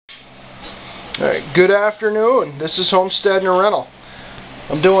Alright, good afternoon. This is Homestead and Rental.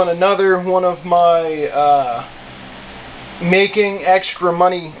 I'm doing another one of my making extra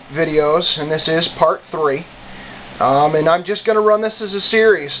money videos, and this is part 3. And I'm just going to run this as a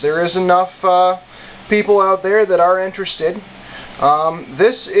series. There is enough people out there that are interested.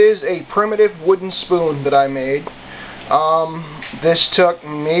 This is a primitive wooden spoon that I made. This took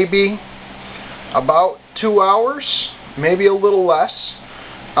maybe about 2 hours, maybe a little less.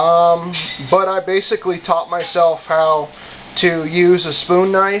 But I basically taught myself how to use a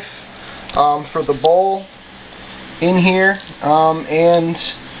spoon knife for the bowl in here, and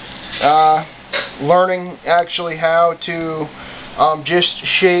learning actually how to just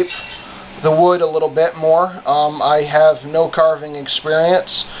shape the wood a little bit more. I have no carving experience.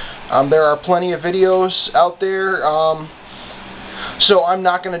 There are plenty of videos out there, so I'm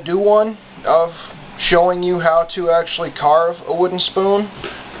not going to do one of showing you how to actually carve a wooden spoon.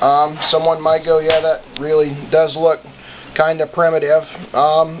 Someone might go, yeah, that really does look kind of primitive.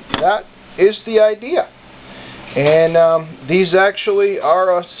 That is the idea. And these actually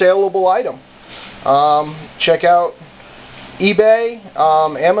are a saleable item. Check out eBay,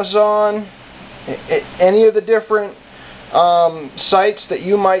 Amazon, any of the different sites that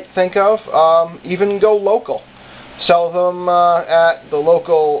you might think of. Even go local. Sell them at the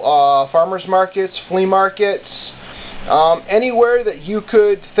local farmers markets, flea markets, anywhere that you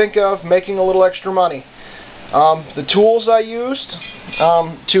could think of making a little extra money. The tools I used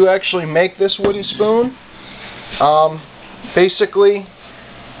to actually make this wooden spoon, basically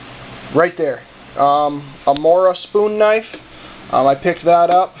right there, a Mora spoon knife. I picked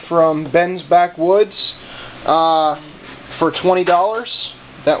that up from Ben's Backwoods for $20.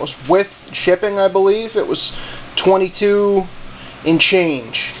 That was with shipping, I believe. It was $22 and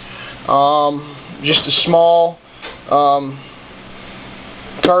change. Just a small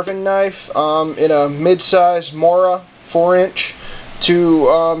carving knife in a mid-size Mora 4-inch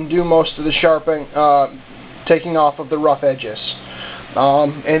to do most of the sharpening, taking off of the rough edges.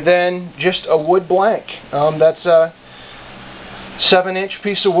 And then just a wood blank. That's a 7-inch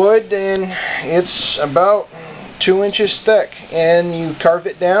piece of wood, and it's about 2 inches thick. And you carve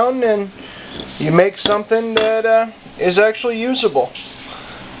it down and you make something that is actually usable.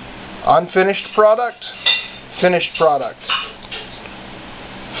 Unfinished product, finished product.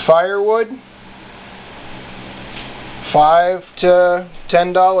 Firewood, $5 to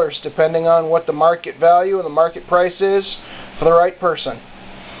 $10, depending on what the market value and the market price is for the right person.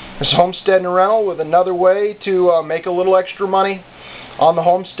 This is Homestead and Rental with another way to make a little extra money on the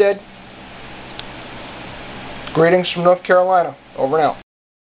homestead. Greetings from North Carolina. Over and out.